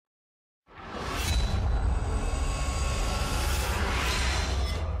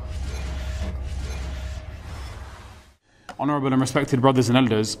Honourable and respected brothers and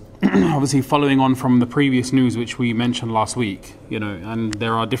elders, obviously following on from the previous news which we mentioned last week, and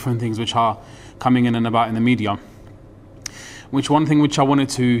there are different things which are coming in and about in the media. One thing which I wanted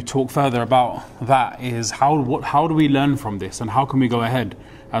to talk further about that is how do we learn from this, and how can we go ahead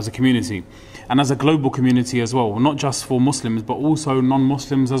as a community and as a global community as well, not just for Muslims but also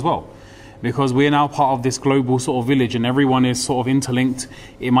non-Muslims as well. Because we're now part of this global sort of village and everyone is sort of interlinked.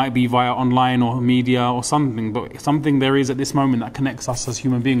 It might be via online or media or something, but something there is at this moment that connects us as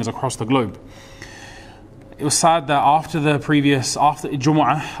human beings across the globe. It was sad that after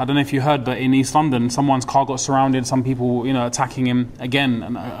Jumu'ah, I don't know if you heard, but in East London, someone's car got surrounded, some people, attacking him again,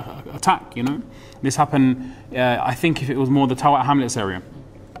 an attack, This happened, I think if it was more the Tower Hamlets area.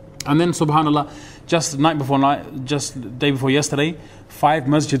 And then, subhanAllah, just the day before yesterday, 5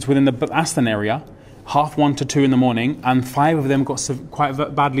 masjids within the Aston area, 1:30 to 2 in the morning, and 5 of them got quite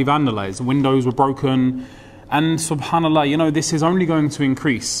badly vandalized. Windows were broken, and subhanAllah, this is only going to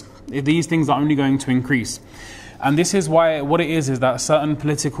increase. These things are only going to increase. And this is why, what it is that certain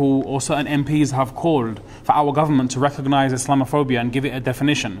political or certain MPs have called for our government to recognize Islamophobia and give it a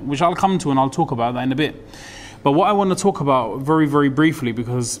definition, which I'll come to and I'll talk about that in a bit. But what I want to talk about very, very briefly,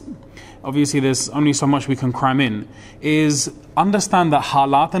 because obviously there's only so much we can cram in, is understand that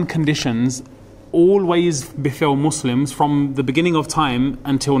halat and conditions always befell Muslims from the beginning of time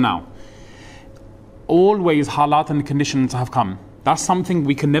until now. Always halat and conditions have come. That's something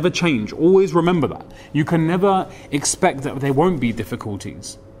we can never change. Always remember that. You can never expect that there won't be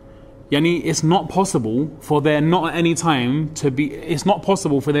difficulties. It's not possible for there not at any time to be, it's not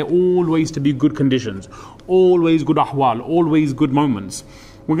possible for there always to be good conditions, always good ahwal, always good moments.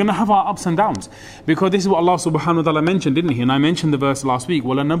 We're going to have our ups and downs, because this is what Allah subhanahu wa ta'ala mentioned, didn't he? And I mentioned the verse last week,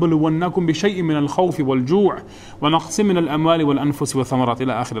 وَلَنَبْلُوَنَّكُمْ بِشَيْءٍ مِّنَ الْخَوْفِ وَالْجُوعِ وَنَقْصٍ مِّنَ الْأَمْوَالِ وَالْأَنفُسِ وَالثَّمَرَاتِ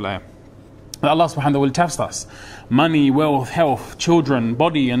إِلَى آخِرِ الْآيَةِ. Allah subhanahu wa ta'ala will test us. Money, wealth, health, children,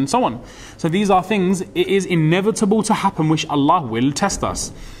 body, and so on. So these are things, it is inevitable to happen, which Allah will test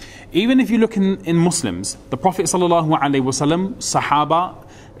us. Even if you look in Muslims, the Prophet sallallahu alaihi wasallam, Sahaba,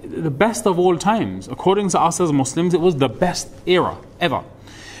 the best of all times. According to us as Muslims, it was the best era ever.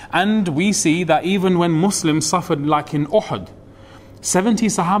 And we see that even when Muslims suffered, like in Uhud, 70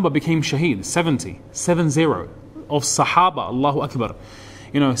 Sahaba became shaheed, 70 of Sahaba, Allahu Akbar.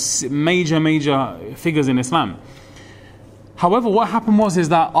 Major figures in Islam. However, what happened was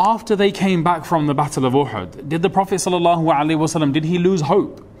that after they came back from the Battle of Uhud, did the Prophet ﷺ, did he lose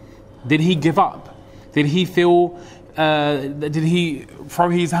hope? Did he give up? Did he feel, did he throw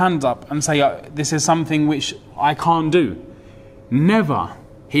his hands up and say, this is something which I can't do? Never.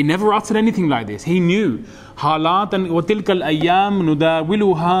 He never uttered anything like this. He knew halat and وَتِلْكَ الْأَيَّامُ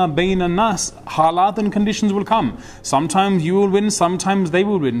نُدَاوِلُهَا بَيْنَ النَّاسِ. Halat and conditions will come. Sometimes you will win, sometimes they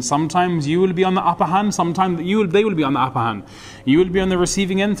will win. Sometimes you will be on the upper hand, sometimes they will be on the upper hand. You will be on the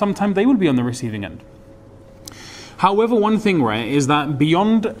receiving end, sometimes they will be on the receiving end. However, one thing, right, is that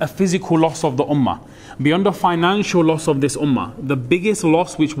beyond a physical loss of the ummah, beyond a financial loss of this ummah, the biggest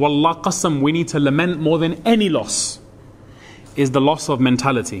loss which wallah qasam we need to lament more than any loss is the loss of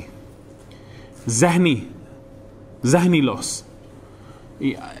mentality. Zahni loss.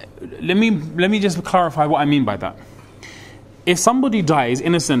 Let me just clarify what I mean by that. If somebody dies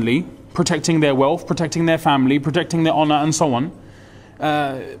innocently, protecting their wealth, protecting their family, protecting their honor and so on,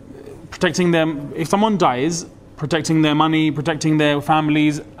 protecting them, if someone dies, protecting their money, protecting their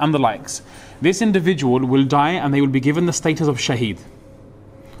families and the likes, this individual will die and they will be given the status of shaheed.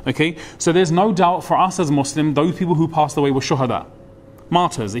 Okay, so there's no doubt for us as Muslims, those people who passed away were shuhada,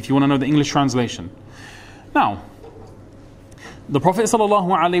 martyrs, if you want to know the English translation. Now, the Prophet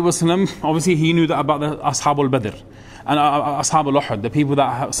ﷺ, obviously he knew that about the Ashab al-Badr and Ashab al-Uhud, the people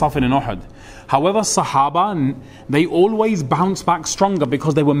that suffered in Uhud. However, Sahaba, they always bounce back stronger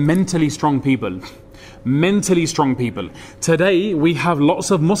because they were mentally strong people. Mentally strong people. Today, we have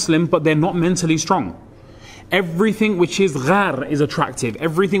lots of Muslims, but they're not mentally strong. Everything which is ghar is attractive.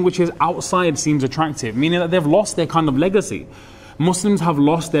 Everything which is outside seems attractive, meaning that they've lost their kind of legacy. Muslims have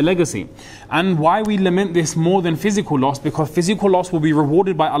lost their legacy. And why we lament this more than physical loss? Because physical loss will be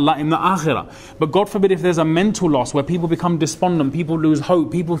rewarded by Allah in the akhirah. But God forbid if there's a mental loss where people become despondent, people lose hope,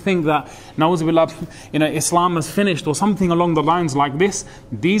 people think that Islam has finished or something along the lines like this,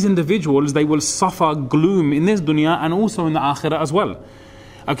 these individuals, they will suffer gloom in this dunya and also in the akhirah as well.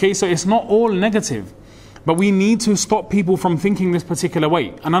 Okay, so it's not all negative. But we need to stop people from thinking this particular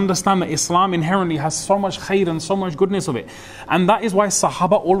way and understand that Islam inherently has so much khair and so much goodness of it. And that is why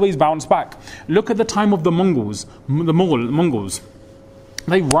Sahaba always bounce back. Look at the time of the Mongols.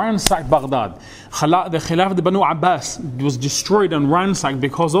 They ransacked Baghdad. The Khilafah of Banu Abbas was destroyed and ransacked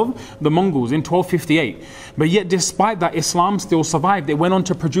because of the Mongols in 1258. But yet despite that, Islam still survived. It went on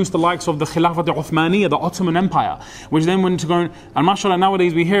to produce the likes of the Khilafah Uthmaniyya, the Ottoman Empire, which then went to go, and mashallah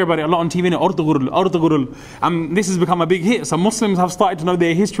nowadays we hear about it a lot on TV, Ertugrul, and this has become a big hit. So Muslims have started to know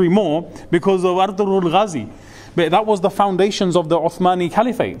their history more because of Ertugrul Ghazi. But that was the foundations of the Uthmani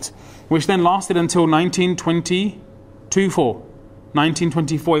Caliphate, which then lasted until 1924,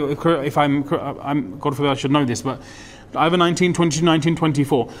 if I'm God forbid I should know this, but either 1922,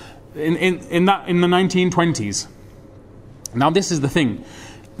 1924, in the 1920s. Now this is the thing,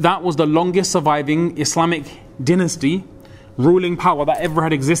 that was the longest surviving Islamic dynasty, ruling power that ever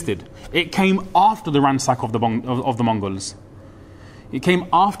had existed. It came after the ransack of the Mongols. It came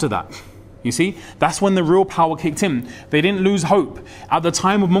after that. You see, that's when the real power kicked in. They didn't lose hope. At the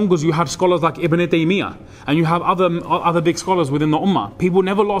time of Mongols, you had scholars like Ibn Taymiyyah, and you have other big scholars within the Ummah. People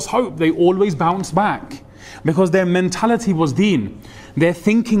never lost hope. They always bounced back because their mentality was deen. Their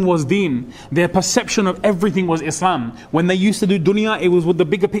thinking was deen. Their perception of everything was Islam. When they used to do dunya, it was with the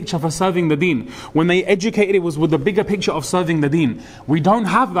bigger picture for serving the deen. When they educated, it was with the bigger picture of serving the deen. We don't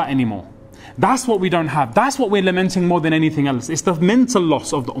have that anymore. That's what we don't have. That's what we're lamenting more than anything else. It's the mental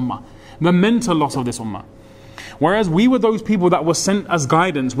loss of the Ummah. The mental loss of this Ummah. Whereas we were those people that were sent as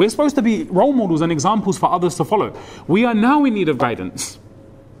guidance. We're supposed to be role models and examples for others to follow. We are now in need of guidance.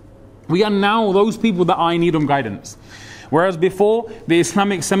 We are now those people that are in need of guidance. Whereas before, the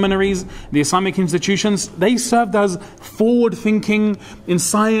Islamic seminaries, the Islamic institutions, they served as forward thinking in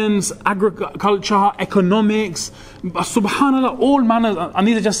science, agriculture, economics, subhanAllah, all manners, and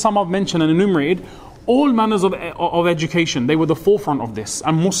these are just some I've mentioned and enumerated, all manners of education. They were the forefront of this,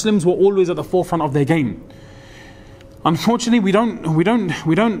 and Muslims were always at the forefront of their game. Unfortunately, we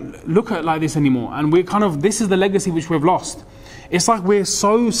don't look at it like this anymore, and we're this is the legacy which we've lost. It's like we're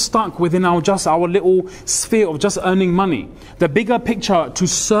so stuck within our little sphere of just earning money. The bigger picture to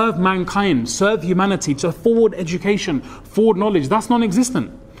serve mankind, serve humanity, to forward education, forward knowledge, that's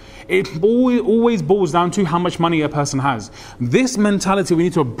non-existent. It always boils down to how much money a person has. This mentality we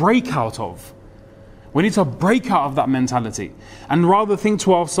need to break out of. We need to break out of that mentality and rather think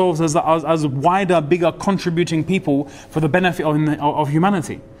to ourselves as wider, bigger, contributing people for the benefit of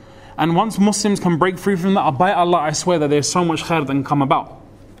humanity. And once Muslims can break free from that, by Allah, I swear that there's so much khair that can come about.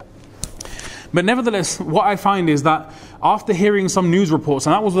 But nevertheless, what I find is that after hearing some news reports,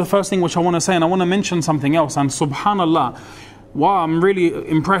 and that was the first thing which I want to say, and I want to mention something else, and subhanallah, wow, I'm really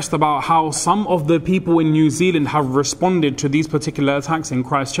impressed about how some of the people in New Zealand have responded to these particular attacks in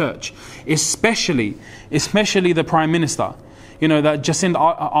Christchurch, especially the Prime Minister, that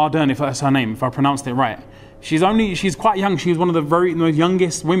Jacinda Ardern, if that's her name, if I pronounced it right. She's quite young. She's one of the very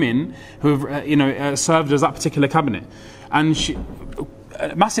youngest women who have served as that particular cabinet, and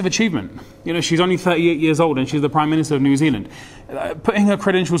massive achievement. She's only 38 years old and she's the Prime Minister of New Zealand. Putting her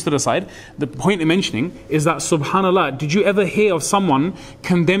credentials to the side, the point in mentioning is that subhanallah, did you ever hear of someone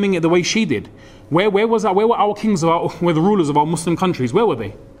condemning it the way she did? Where was that? Where were our kings, were the rulers of our Muslim countries? Where were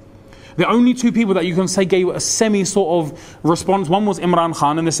they? The only two people that you can say gave a semi sort of response, one was Imran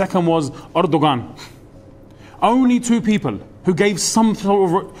Khan and the second was Erdogan. Only two people who gave some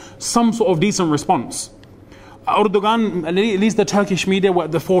sort of decent response. Erdogan, at least the Turkish media were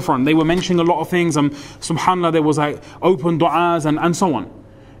at the forefront. They were mentioning a lot of things, and subhanAllah, there was open du'as and so on.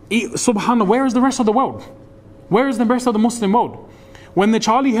 Subhanallah, where is the rest of the world? Where is the rest of the Muslim world? When the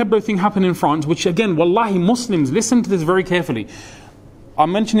Charlie Hebdo thing happened in France, which again, wallahi, Muslims, listen to this very carefully.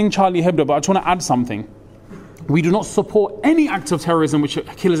 I'm mentioning Charlie Hebdo, but I just want to add something. We do not support any act of terrorism which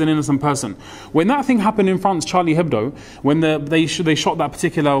kills an innocent person. When that thing happened in France, Charlie Hebdo, when they shot that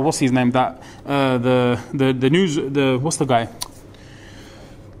particular, what's his name, what's the guy?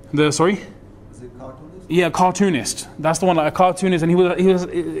 Sorry? Is it cartoonist? Yeah, cartoonist. That's the one, like a cartoonist, and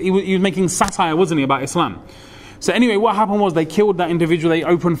he was making satire, wasn't he, about Islam. So anyway, what happened was they killed that individual, they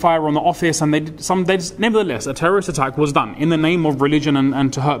opened fire on the office, and nevertheless, a terrorist attack was done in the name of religion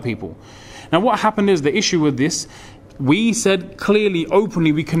and to hurt people. Now what happened is, the issue with this, we said clearly,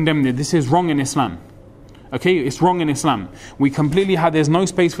 openly, we condemned it. This is wrong in Islam. Okay, it's wrong in Islam. We completely there's no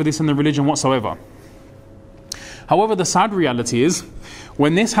space for this in the religion whatsoever. However, the sad reality is,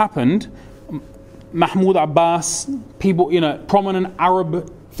 when this happened, Mahmoud Abbas, people, prominent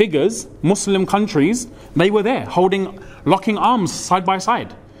Arab figures, Muslim countries, they were there, locking arms side by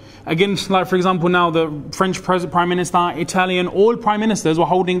side. Again, like for example now, the French Prime Minister, Italian, all Prime Ministers were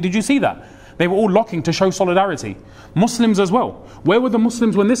holding, did you see that? They were all locking to show solidarity. Muslims as well. Where were the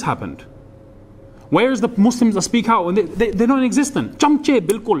Muslims when this happened? Where is the Muslims that speak out? They're non-existent. Chamche,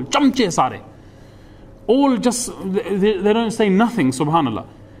 bilkul, chamche sare. All just, they don't say nothing, subhanAllah.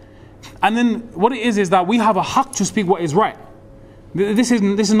 And then what it is that we have a haqq to speak what is right. This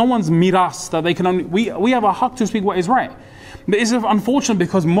is no one's miras that they can only, we have a haqq to speak what is right. But it's unfortunate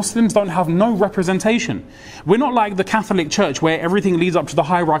because Muslims don't have no representation. We're not like the Catholic Church where everything leads up to the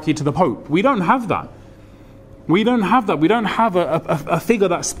hierarchy to the Pope. We don't have that. We don't have that. We don't have a figure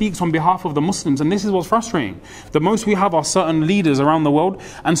that speaks on behalf of the Muslims, and this is what's frustrating. The most we have are certain leaders around the world,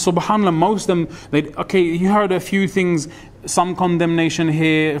 and subhanAllah, most of them, okay, you heard a few things, some condemnation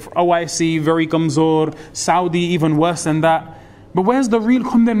here, OIC, very kamzor, Saudi, even worse than that. But where's the real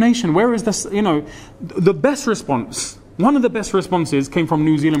condemnation? Where is this, the best response? One of the best responses came from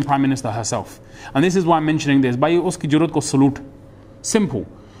New Zealand Prime Minister herself. And this is why I'm mentioning this. Simple.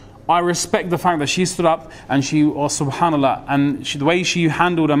 I respect the fact that she stood up and she was, subhanAllah, and the way she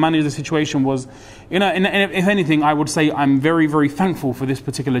handled and managed the situation was, if anything, I would say I'm very, very thankful for this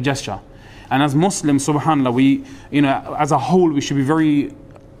particular gesture. And as Muslims, subhanAllah, we, as a whole, we should be very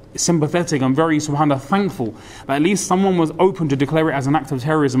sympathetic and very, subhanAllah, thankful that at least someone was open to declare it as an act of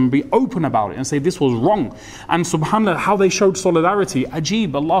terrorism and be open about it and say this was wrong. And subhanAllah, how they showed solidarity,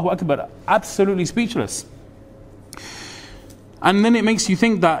 ajib, Allahu Akbar, absolutely speechless. And then it makes you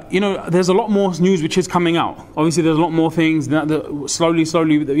think that, there's a lot more news which is coming out. Obviously, there's a lot more things.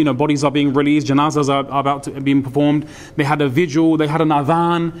 Slowly, bodies are being released. Janazas are about to be performed. They had a vigil. They had an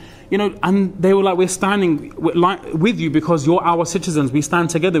adhan. And they were like, we're standing with you because you're our citizens. We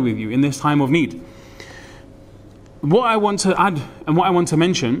stand together with you in this time of need. What I want to add and what I want to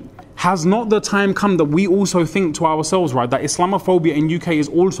mention, has not the time come that we also think to ourselves, right, that Islamophobia in UK is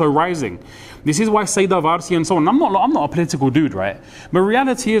also rising? This is why Sayyidah Varsi and so on, I'm not a political dude, right? But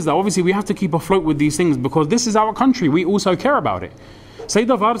reality is that obviously we have to keep afloat with these things because this is our country. We also care about it.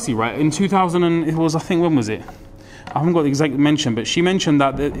 Sayyidah Varsi, right, in 2000, when was it? I haven't got the exact mention, but she mentioned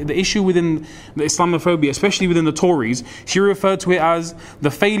that the issue within the Islamophobia, especially within the Tories, she referred to it as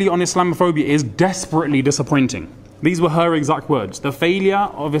the failure on Islamophobia is desperately disappointing. These were her exact words. The failure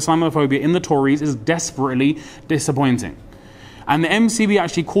of Islamophobia in the Tories is desperately disappointing. And the MCB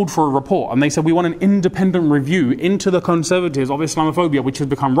actually called for a report, and they said we want an independent review into the Conservatives of Islamophobia, which has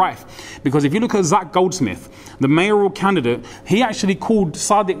become rife. Because if you look at Zach Goldsmith, the mayoral candidate, he actually called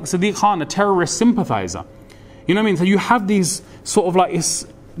Sadiq Khan a terrorist sympathizer. You know what I mean? So you have these sort of like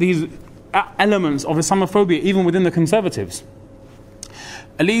these elements of Islamophobia even within the Conservatives.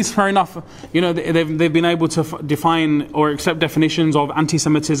 At least, fair enough, they've been able to define or accept definitions of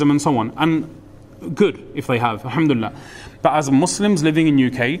anti-Semitism and so on. And good if they have, alhamdulillah. But as Muslims living in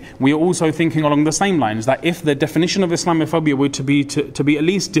UK, we are also thinking along the same lines, that if the definition of Islamophobia were to be at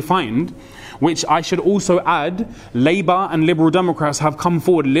least defined, which I should also add, Labour and Liberal Democrats have come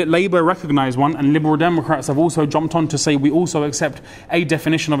forward. Labour recognised one, and Liberal Democrats have also jumped on to say we also accept a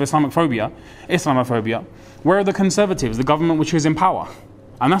definition of Islamophobia. Where are the Conservatives, the government which is in power?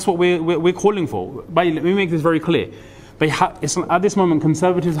 And that's what we're calling for. But let me make this very clear. At this moment,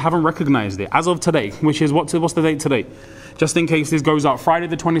 Conservatives haven't recognised it. As of today, which is, what's the date today? Just in case this goes out, Friday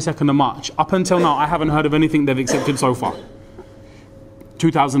the 22nd of March. Up until now, I haven't heard of anything they've accepted so far.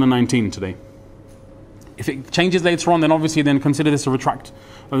 2019 today. If it changes later on, then obviously consider this a retract.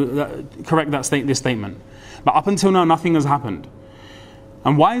 Correct this statement. But up until now, nothing has happened.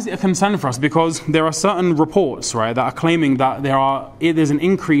 And why is it a concern for us? Because there are certain reports, right, that are claiming that there's an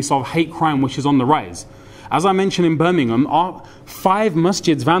increase of hate crime which is on the rise. As I mentioned in Birmingham, 5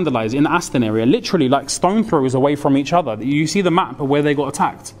 masjids vandalized in the Aston area, literally like stone throws away from each other. You see the map of where they got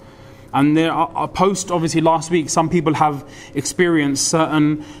attacked. And there are post, obviously last week, some people have experienced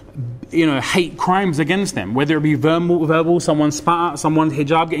certain, hate crimes against them. Whether it be verbal, someone spat at, someone's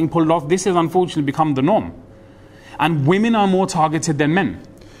hijab getting pulled off. This has unfortunately become the norm. And women are more targeted than men.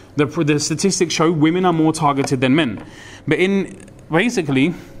 The statistics show women are more targeted than men. But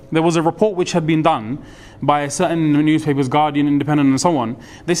basically, there was a report which had been done by certain newspapers, Guardian, Independent, and so on.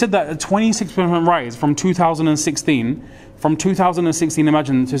 They said that a 26% rise from 2016. From 2016,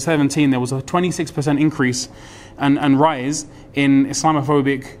 imagine, to 17, there was a 26% increase and rise in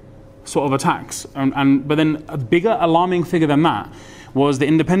Islamophobic sort of attacks. But then a bigger alarming figure than that was the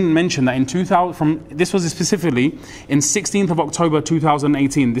Independent mentioned that in 2000, this was specifically in 16th of October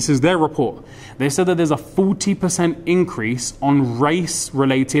 2018, this is their report, they said that there's a 40% increase on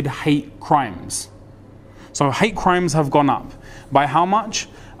race-related hate crimes. So hate crimes have gone up. By how much?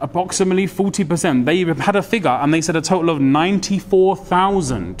 Approximately 40%. They had a figure and they said a total of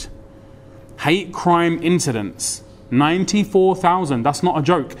 94,000 hate crime incidents. 94,000, that's not a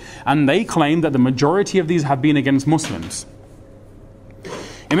joke. And they claim that the majority of these have been against Muslims.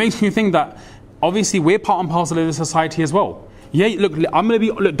 It makes me think that obviously we're part and parcel of the society as well. Yeah, look, I'm going to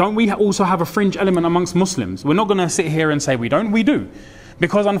be. Look, don't we also have a fringe element amongst Muslims? We're not going to sit here and say we don't. We do,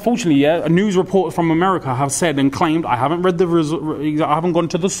 because unfortunately, a news report from America have said and claimed. I haven't read I haven't gone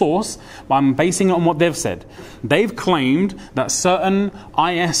to the source, but I'm basing it on what they've said. They've claimed that certain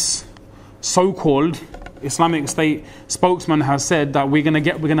IS, so-called Islamic State spokesman, has said that we're going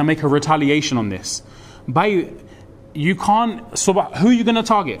to make a retaliation on this. You can't. So who are you going to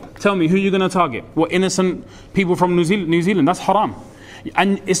target? Tell me, who are you going to target? What, innocent people from New Zealand? That's haram.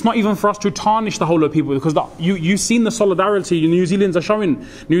 And it's not even for us to tarnish the whole of people, because you've seen the solidarity New Zealanders are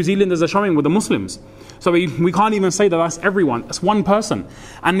showing with the Muslims. So we can't even say that that's everyone. That's one person.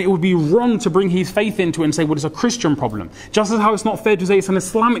 And it would be wrong to bring his faith into it and say, well, it's a Christian problem. Just as how it's not fair to say it's an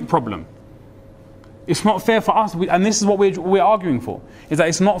Islamic problem. It's not fair for us, and this is what we're arguing for, is that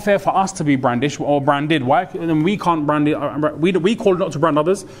it's not fair for us to be brandished or branded. Why? And we can't brand it. We call not to brand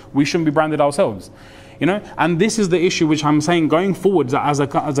others. We shouldn't be branded ourselves. You know, and this is the issue which I'm saying going forward, that as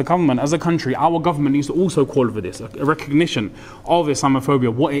a government, as a country, our government needs to also call for this, a recognition of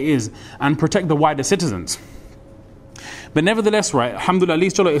Islamophobia, what it is, and protect the wider citizens. But nevertheless, right, alhamdulillah, at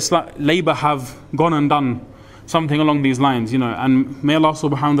least Labour have gone and done something along these lines, you know, and may Allah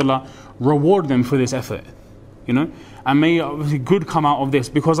subhanahu wa ta'ala reward them for this effort, you know, and may obviously good come out of this,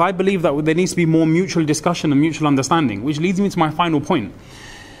 because I believe that there needs to be more mutual discussion and mutual understanding, which leads me to my final point.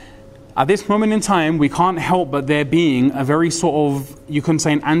 At this moment in time, we can't help but there being a very sort of, you can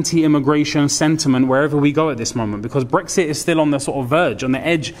say, an anti-immigration sentiment wherever we go at this moment, because Brexit is still on the sort of verge, on the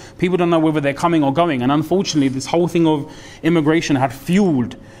edge. People don't know whether they're coming or going, and unfortunately this whole thing of immigration had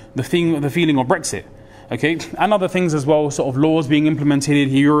fueled the feeling of Brexit. Okay, and other things as well, sort of laws being implemented,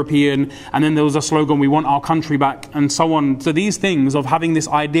 European, and then there was a slogan, we want our country back, and so on. So these things of having this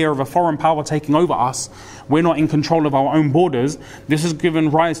idea of a foreign power taking over us, we're not in control of our own borders, this has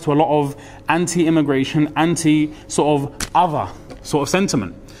given rise to a lot of anti-immigration, anti-sort of other sort of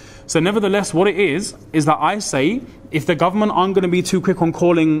sentiment. So nevertheless, what it is that I say, if the government aren't going to be too quick on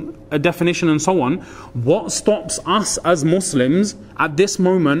calling a definition and so on, what stops us as Muslims at this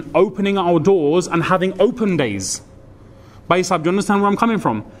moment opening our doors and having open days? Baisab, do you understand where I'm coming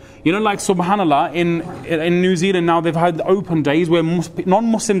from? You know, like subhanallah, in New Zealand now they've had open days where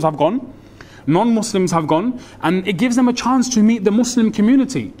non-Muslims have gone, and it gives them a chance to meet the Muslim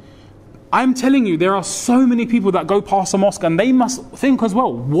community. I'm telling you, there are so many people that go past a mosque and they must think as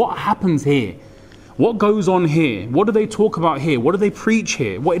well, what happens here? What goes on here? What do they talk about here? What do they preach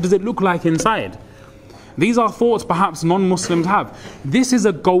here? What does it look like inside? These are thoughts perhaps non-Muslims have. This is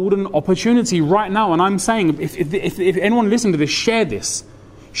a golden opportunity right now, and I'm saying, if anyone listen to this, share this,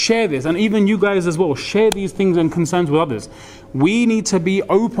 and even you guys as well, share these things and concerns with others. We need to be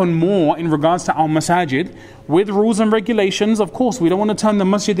open more in regards to our masajid, with rules and regulations. Of course, we don't want to turn the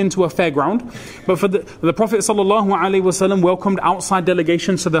masjid into a fairground, but for the Prophet ﷺ welcomed outside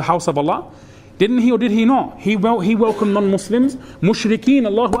delegations to the house of Allah. Didn't he, or did he not? He welcomed non-Muslims, mushrikeen,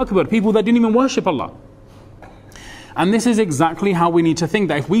 Allahu Akbar, people that didn't even worship Allah. And this is exactly how we need to think,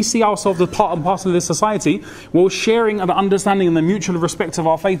 that if we see ourselves as part and parcel of this society, well, sharing the understanding and the mutual respect of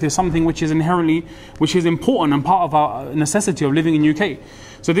our faith is something which is important and part of our necessity of living in UK.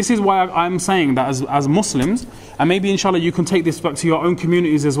 So this is why I'm saying that as Muslims, and maybe inshallah you can take this back to your own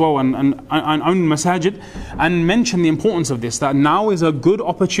communities as well, and own masajid, and mention the importance of this, that now is a good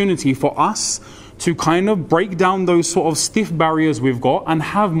opportunity for us to kind of break down those sort of stiff barriers we've got and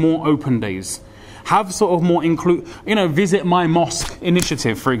have more open days. Have sort of more visit my mosque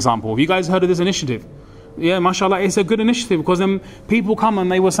initiative, for example. Have you guys heard of this initiative? Yeah, mashallah, it's a good initiative, because then people come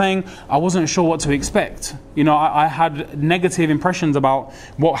and they were saying, I wasn't sure what to expect. You know, I had negative impressions about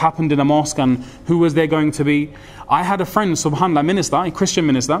what happened in a mosque and who was there going to be. I had a friend, subhanallah, minister, a Christian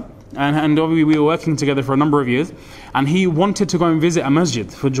minister, and we were working together for a number of years, and he wanted to go and visit a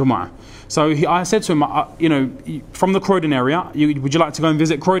masjid for Jumu'ah. So I said to him, from the Croydon area, would you like to go and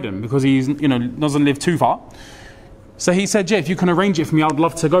visit Croydon? Because he doesn't live too far. So he said, yeah, if you can arrange it for me, I'd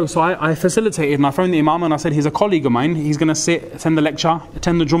love to go. So I facilitated, and I phoned the Imam and I said, he's a colleague of mine. He's going to attend the lecture,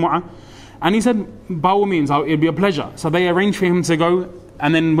 attend the Jumu'ah. And he said, by all means, it'd be a pleasure. So they arranged for him to go.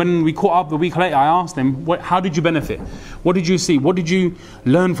 And then when we caught up a week later, I asked him, how did you benefit? What did you see? What did you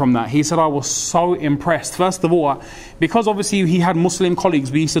learn from that? He said, I was so impressed. First of all, because obviously he had Muslim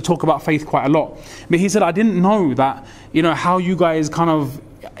colleagues, we used to talk about faith quite a lot. But he said, I didn't know that, how you guys kind of,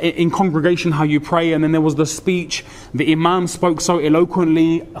 in congregation, how you pray. And then there was the speech. The Imam spoke so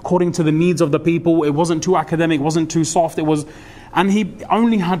eloquently according to the needs of the people. It wasn't too academic, wasn't too soft. And he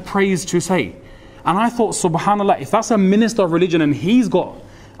only had praise to say. And I thought, subhanallah, if that's a minister of religion and he's got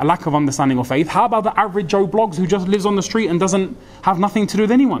a lack of understanding of faith, how about the average Joe Bloggs who just lives on the street and doesn't have nothing to do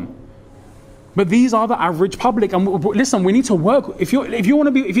with anyone? But these are the average public. And listen, we need to work. If you don't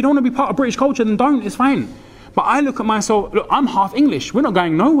want to be part of British culture, then don't. It's fine. But I look at myself. Look, I'm half English. We're not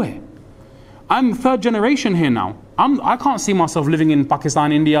going nowhere. I'm third generation here now. I can't see myself living in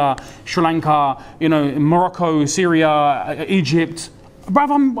Pakistan, India, Sri Lanka, Morocco, Syria, Egypt. Bruv,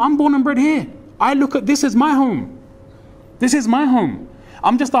 I'm born and bred here. I look at this as my home. This is my home.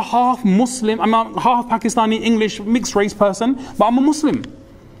 I'm just a half Muslim. I'm a half Pakistani, English, mixed race person, but I'm a Muslim.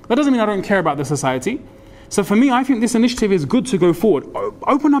 That doesn't mean I don't care about the society. So for me, I think this initiative is good to go forward.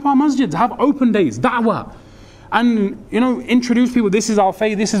 Open up our masjids, have open days, da'wah. And, introduce people, this is our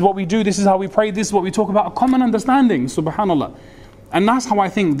faith, this is what we do, this is how we pray, this is what we talk about, a common understanding, subhanAllah. And that's how I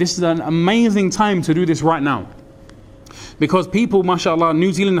think this is an amazing time to do this right now. Because people, mashallah,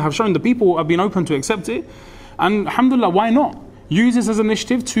 New Zealand have shown the people have been open to accept it. And alhamdulillah, why not? Use this as an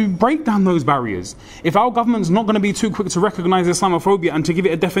initiative to break down those barriers. If our government's not going to be too quick to recognize Islamophobia and to give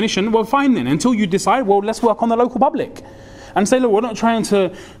it a definition, well, fine then. Until you decide, well, let's work on the local public. And say, look, we're not trying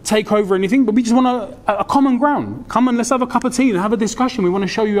to take over anything, but we just want a common ground. Come and let's have a cup of tea and have a discussion. We want to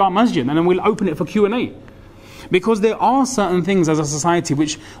show you our masjid, and then we'll open it for Q&A. Because there are certain things as a society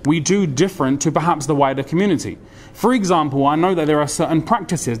which we do different to perhaps the wider community. For example, I know that there are certain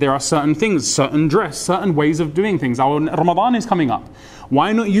practices, there are certain things, certain dress, certain ways of doing things. Our Ramadan is coming up.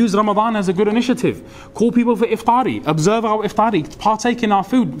 Why not use Ramadan as a good initiative? Call people for iftari, observe our iftari, partake in our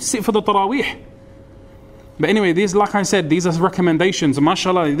food, sit for the tarawih. But anyway, these, like I said, these are recommendations.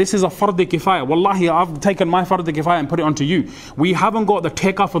 MashaAllah, this is a fard kifaya. Wallahi, I've taken my fard kifaya and put it onto you. We haven't got the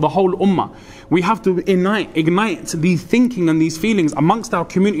take for the whole ummah. We have to ignite the thinking and these feelings amongst our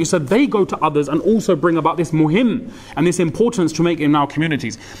community so they go to others and also bring about this muhim and this importance to make in our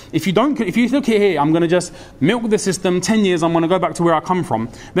communities. If you look here, I'm going to just milk the system, 10 years, I'm going to go back to where I come from,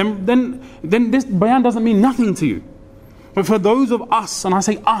 then this bayan doesn't mean nothing to you. But for those of us, and I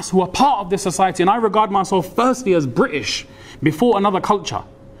say us, who are part of this society, and I regard myself firstly as British before another culture.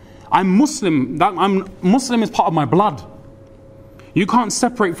 I'm Muslim. Muslim is part of my blood. You can't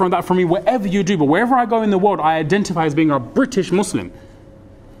separate from that from me whatever you do. But wherever I go in the world, I identify as being a British Muslim.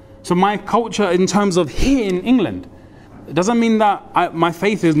 So my culture in terms of here in England, it doesn't mean that my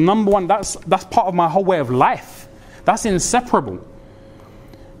faith is number one. That's part of my whole way of life. That's inseparable.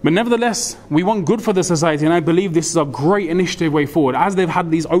 But nevertheless, we want good for the society, and I believe this is a great initiative way forward. As they've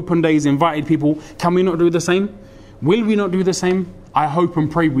had these open days, invited people, can we not do the same? Will we not do the same? I hope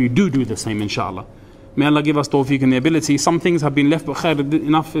and pray we do the same, inshallah. May Allah give us tawfiq and the ability. Some things have been left, but khair,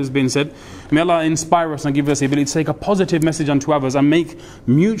 enough has been said. May Allah inspire us and give us the ability to take a positive message unto others and make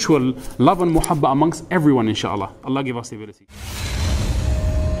mutual love and muhabba amongst everyone, inshallah. Allah give us the ability.